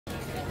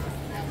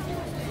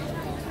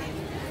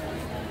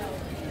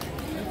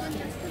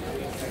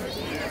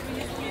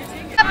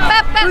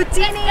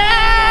Poutine!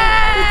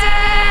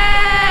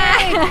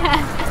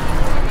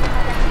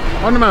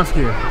 On the mouse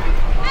gear.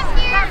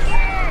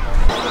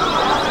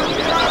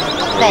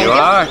 Thank you.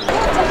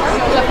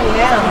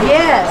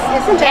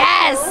 Yes, isn't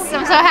that? Yes,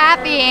 I'm so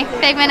happy.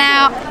 Figment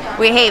out.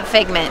 We hate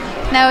Figment.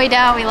 No, we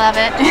don't. We love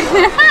it.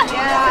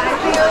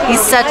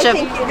 He's such a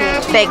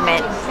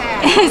Figment.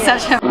 He's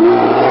such a.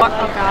 Oh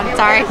God,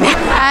 sorry.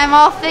 I'm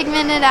all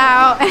figmented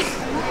out.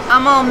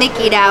 I'm all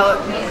Mickey'd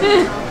out.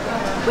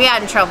 We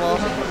got in trouble.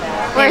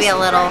 Maybe a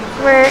little.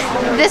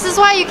 This is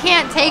why you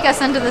can't take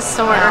us into the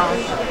store. No.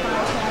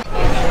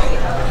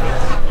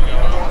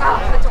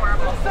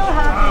 So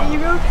happy. You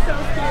look so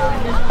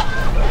cute.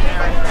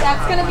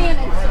 That's gonna be an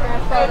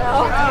Instagram photo.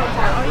 Oh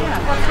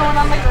yeah. What's going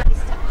on the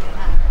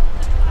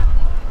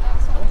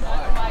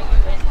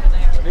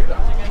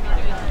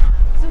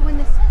So when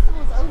this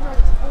festival is over,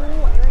 this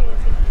whole area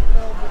is gonna be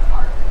filled with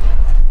art.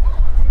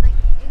 They like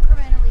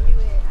incrementally do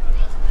it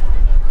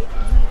week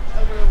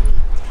over a week.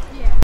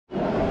 Yeah.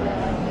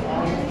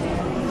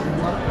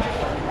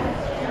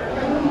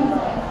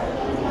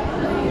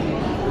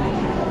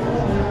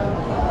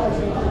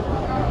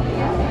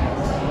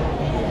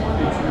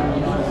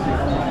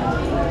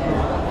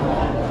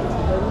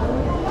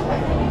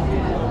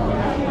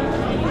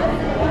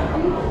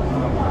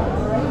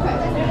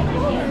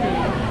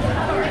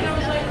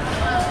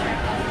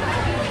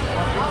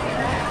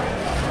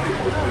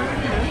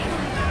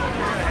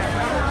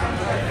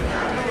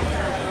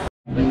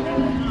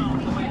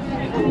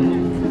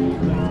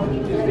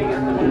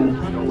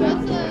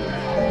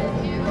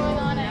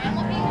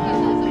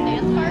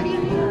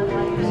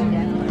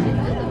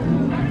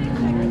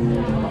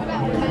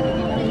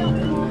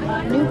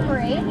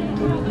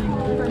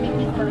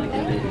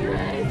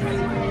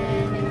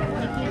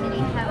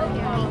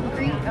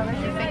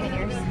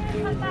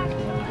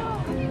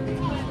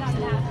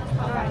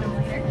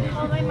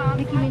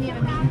 Mickey Minnie have a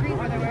meet and greet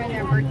where they're wearing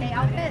their birthday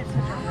outfits.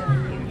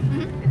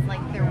 It's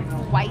like their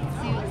white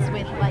suits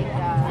with like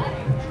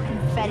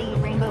confetti,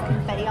 rainbow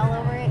confetti all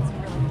over it. It's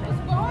really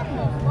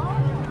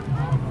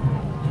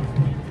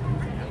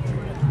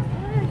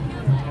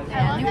I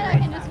love that I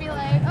can just be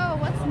like, oh,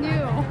 what's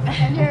new?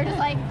 And you're just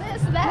like,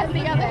 this, that, and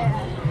the other.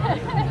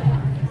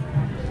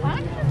 Why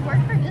don't you just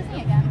work for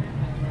Disney again?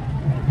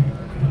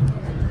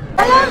 I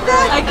love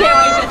that. I can't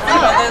wait to see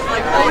what this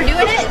looks like. We're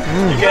doing it?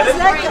 You get it?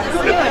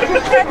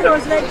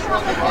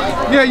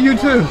 Yeah, you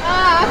too.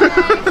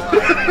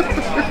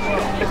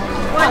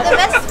 Want the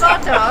best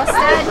photo,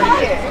 stand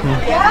here.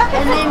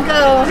 And then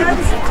go.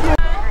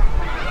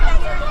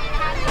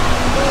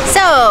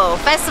 So,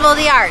 Festival of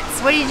the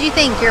Arts. What did you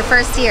think your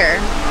first year?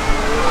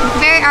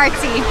 very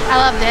artsy. I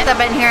loved it. I've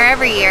been here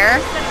every year.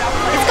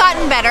 It's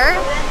gotten better.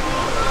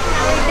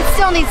 It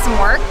still needs some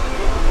work.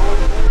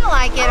 I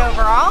like it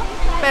overall.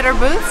 Better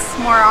booths,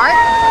 more art.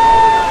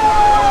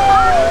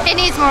 It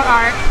needs more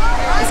art.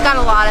 It's got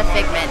a lot of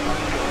Figment.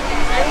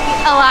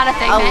 A lot of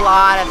Figment. A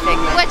lot of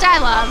Figment. Which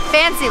I love.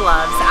 Fancy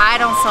loves. I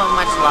don't so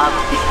much love.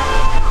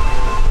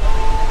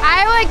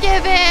 I would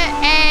give it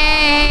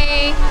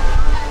a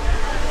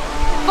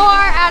 4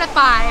 out of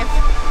 5.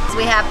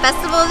 We have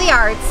Festival of the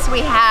Arts,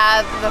 we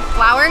have the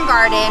Flower and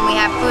Garden, we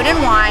have Food and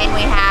Wine,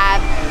 we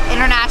have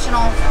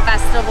International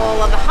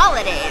Festival of the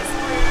Holidays.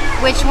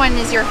 Which one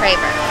is your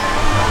favorite?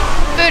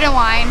 Food and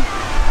Wine.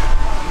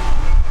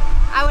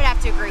 I would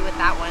have to agree with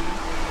that one.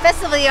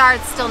 Festival of the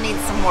Arts still needs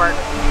some work.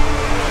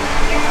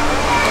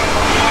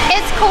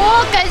 It's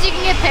cool because you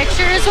can get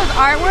pictures with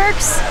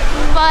artworks,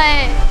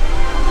 but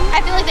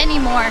I feel like they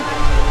need more.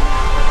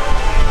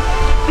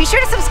 Be sure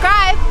to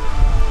subscribe,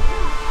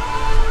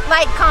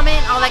 like,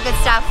 comment, all that good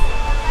stuff.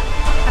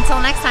 Until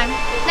next time.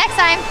 Next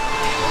time.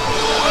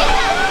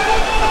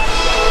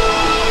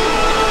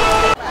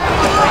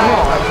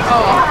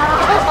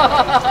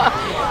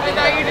 I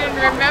thought you didn't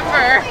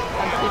remember.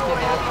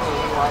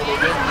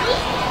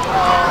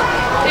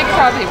 It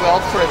probably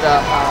will for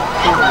the